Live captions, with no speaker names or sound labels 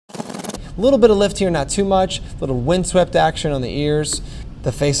A little bit of lift here, not too much. A little windswept action on the ears.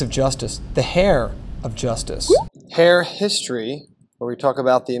 The face of justice, the hair of justice. Hair history, where we talk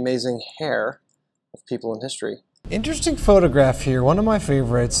about the amazing hair of people in history. Interesting photograph here, one of my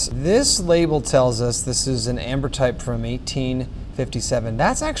favorites. This label tells us this is an ambrotype from 1857.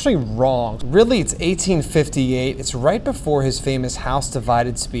 That's actually wrong. Really, it's 1858. It's right before his famous House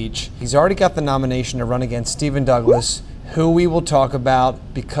Divided speech. He's already got the nomination to run against Stephen Douglas, who we will talk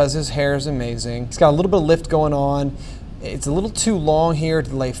about because his hair is amazing. He's got a little bit of lift going on. It's a little too long here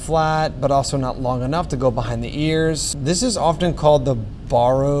to lay flat, but also not long enough to go behind the ears. This is often called the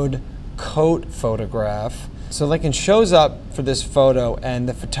borrowed coat photograph. So Lincoln shows up for this photo and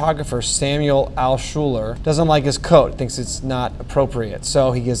the photographer, Samuel Alschuler, doesn't like his coat, thinks it's not appropriate.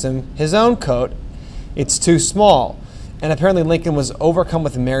 So he gives him his own coat. It's too small. And apparently Lincoln was overcome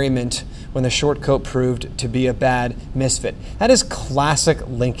with merriment when the short coat proved to be a bad misfit. That is classic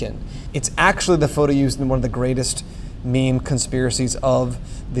Lincoln. It's actually the photo used in one of the greatest meme conspiracies of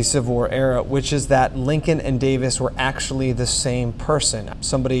the Civil War era, which is that Lincoln and Davis were actually the same person.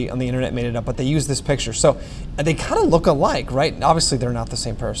 Somebody on the internet made it up, but they used this picture. So they kind of look alike, right? Obviously they're not the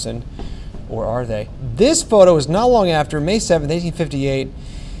same person, or are they? This photo is not long after, May 7th, 1858.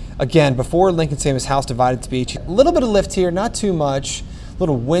 Again, before Lincoln's famous House Divided speech. A little bit of lift here, not too much. A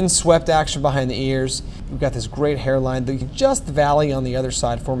little windswept action behind the ears. We've got this great hairline, just the valley on the other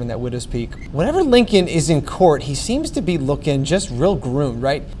side forming that widow's peak. Whenever Lincoln is in court, he seems to be looking just real groomed,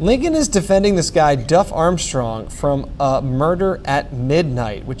 right? Lincoln is defending this guy, Duff Armstrong, from a murder at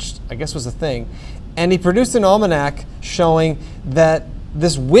midnight, which I guess was a thing. And he produced an almanac showing that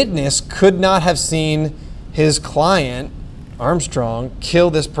this witness could not have seen his client, Armstrong,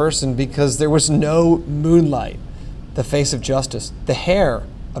 kill this person because there was no moonlight. The face of justice, the hair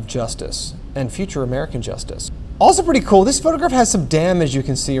of justice, and future American justice. Also pretty cool, this photograph has some damage you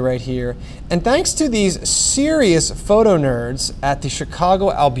can see right here. And thanks to these serious photo nerds at the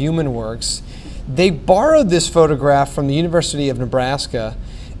Chicago Albumin Works, they borrowed this photograph from the University of Nebraska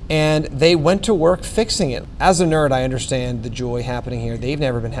and they went to work fixing it. As a nerd, I understand the joy happening here. They've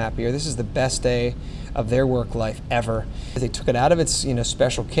never been happier. This is the best day of their work life ever. They took it out of its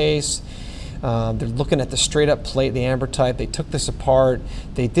special case. They're looking at the straight up plate, the ambrotype. They took this apart.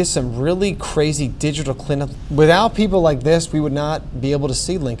 They did some really crazy digital cleanup. Without people like this, we would not be able to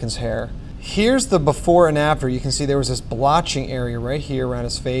see Lincoln's hair. Here's the before and after. You can see there was this blotching area right here around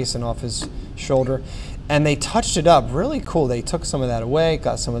his face and off his shoulder. And they touched it up, really cool. They took some of that away,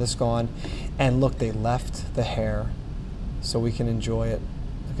 got some of this gone. And look, they left the hair so we can enjoy it.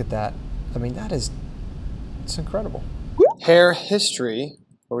 Look at that. I mean, it's incredible. Hair history,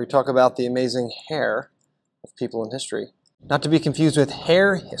 where we talk about the amazing hair of people in history. Not to be confused with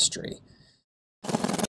hair history.